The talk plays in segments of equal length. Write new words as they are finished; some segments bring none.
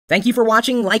Thank you for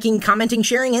watching, liking, commenting,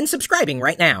 sharing, and subscribing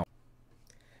right now.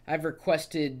 I've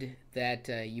requested that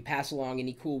you pass along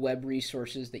any cool web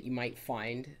resources that you might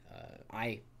find.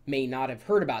 I may not have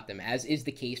heard about them, as is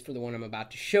the case for the one I'm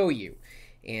about to show you.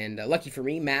 And lucky for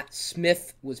me, Matt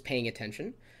Smith was paying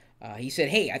attention. He said,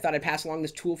 hey, I thought I'd pass along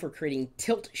this tool for creating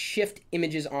tilt-shift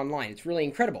images online. It's really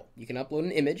incredible. You can upload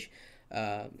an image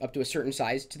up to a certain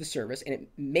size to the service, and it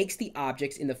makes the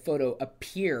objects in the photo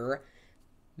appear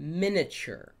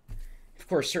miniature. Of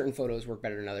course, certain photos work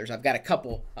better than others. I've got a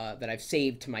couple that I've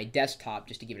saved to my desktop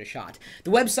just to give it a shot.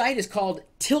 The website is called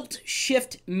Tilt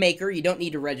Shift Maker. You don't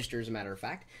need to register, as a matter of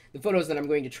fact. The photos that I'm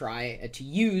going to try to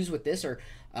use with this are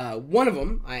one of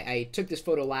them. I took this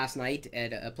photo last night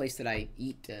at a place that I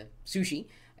eat sushi,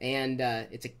 and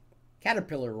it's a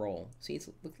caterpillar roll. See, it's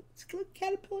a little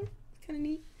caterpillar. It's kind of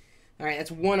neat. All right,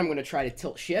 that's one I'm going to try to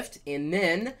tilt shift, and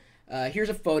then here's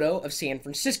a photo of San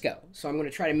Francisco. So I'm going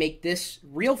to try to make this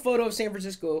real photo of San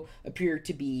Francisco appear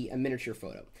to be a miniature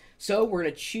photo. So we're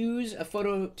going to choose a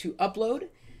photo to upload,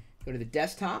 go to the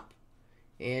desktop,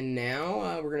 and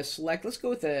now we're going to select, let's go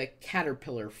with a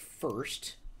caterpillar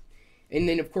first. And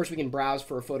then, of course, we can browse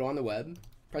for a photo on the web.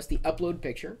 Press the upload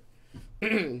picture.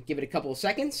 Give it a couple of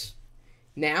seconds.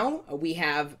 Now we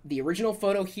have the original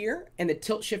photo here and the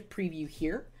tilt shift preview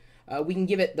here. We can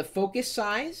give it the focus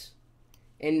size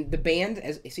and the band.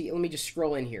 See, let me just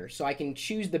scroll in here. So I can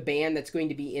choose the band that's going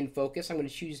to be in focus. I'm going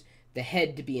to choose the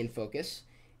head to be in focus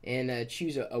and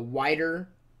choose a wider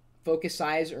focus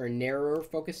size or a narrower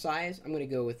focus size. I'm going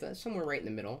to go with somewhere right in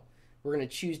the middle. We're going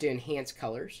to choose to enhance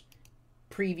colors.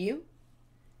 Preview.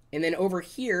 And then over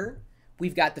here,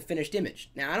 we've got the finished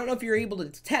image. Now, I don't know if you're able to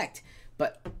detect,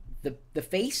 but the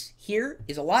face here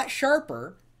is a lot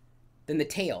sharper than the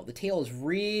tail. The tail is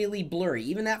really blurry.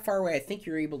 Even that far away, I think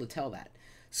you're able to tell that.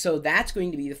 So that's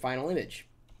going to be the final image.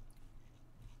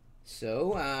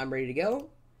 So I'm ready to go.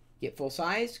 Get full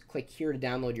size. Click here to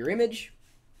download your image.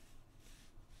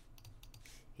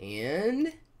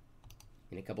 And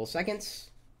in a couple of seconds,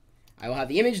 I will have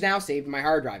the image now saved in my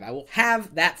hard drive. I will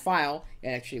have that file.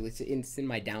 Actually, it's in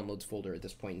my downloads folder at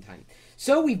this point in time.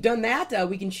 So we've done that.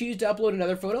 We can choose to upload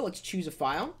another photo. Let's choose a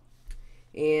file.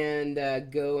 And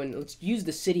go and let's use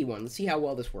the city one. Let's see how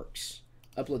well this works.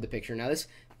 Upload the picture. Now this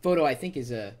photo I think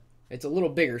is it's a little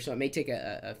bigger, so it may take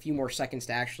a few more seconds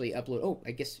to actually upload. Oh,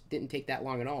 I guess it didn't take that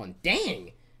long at all. And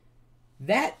dang,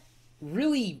 that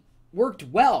really worked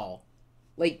well,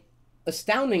 like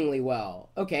astoundingly well.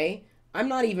 Okay, I'm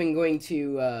not even going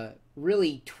to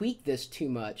really tweak this too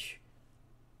much.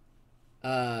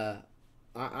 I'm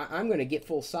going to get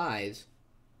full size.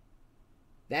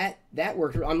 That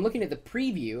worked. I'm looking at the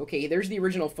preview. Okay, there's the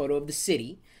original photo of the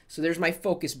city. So there's my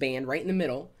focus band right in the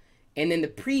middle. And then the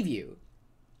preview.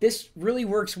 This really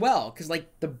works well because like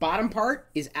the bottom part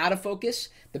is out of focus.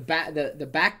 The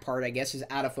back part, I guess, is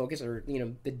out of focus, or you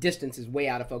know, the distance is way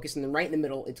out of focus. And then right in the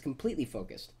middle, it's completely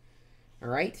focused. All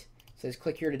right. It says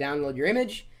click here to download your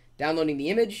image. Downloading the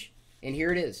image, and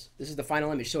here it is. This is the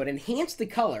final image. So it enhanced the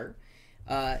color.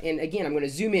 And again, I'm going to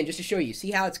zoom in just to show you.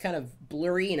 See how it's kind of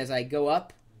blurry, and as I go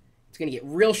up, it's going to get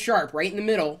real sharp right in the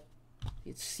middle.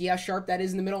 See how sharp that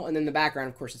is in the middle? And then the background,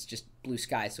 of course, it's just blue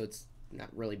sky, so it's not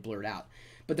really blurred out.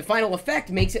 But the final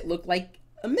effect makes it look like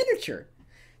a miniature.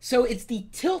 So it's the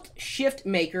Tilt Shift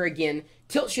Maker. Again,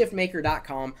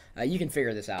 tiltshiftmaker.com. You can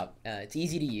figure this out. It's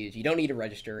easy to use. You don't need to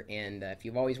register. And if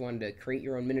you've always wanted to create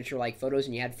your own miniature-like photos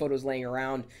and you had photos laying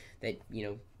around that, you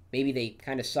know, maybe they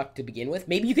kind of suck to begin with,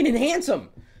 maybe you can enhance them.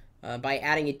 By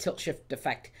adding a tilt shift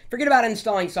effect. Forget about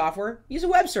installing software. Use a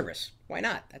web service. Why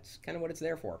not? That's kind of what it's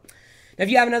there for. Now, if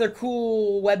you have another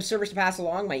cool web service to pass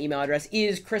along, my email address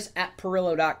is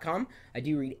chris@pirillo.com. I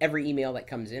do read every email that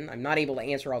comes in. I'm not able to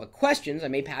answer all the questions. I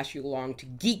may pass you along to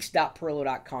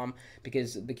geeks.pirillo.com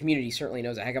because the community certainly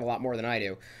knows a heck of a lot more than I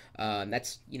do.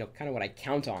 That's, you know, kind of what I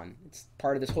count on. It's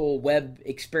part of this whole web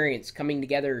experience, coming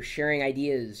together, sharing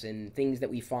ideas and things that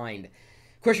we find.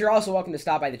 Of course, you're also welcome to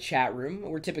stop by the chat room.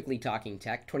 We're typically talking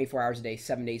tech 24 hours a day,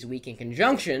 7 days a week in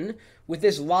conjunction with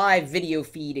this live video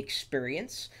feed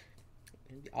experience.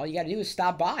 All you got to do is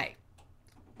stop by.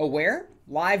 Oh, where?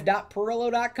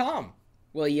 live.pirillo.com.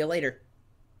 Will you later.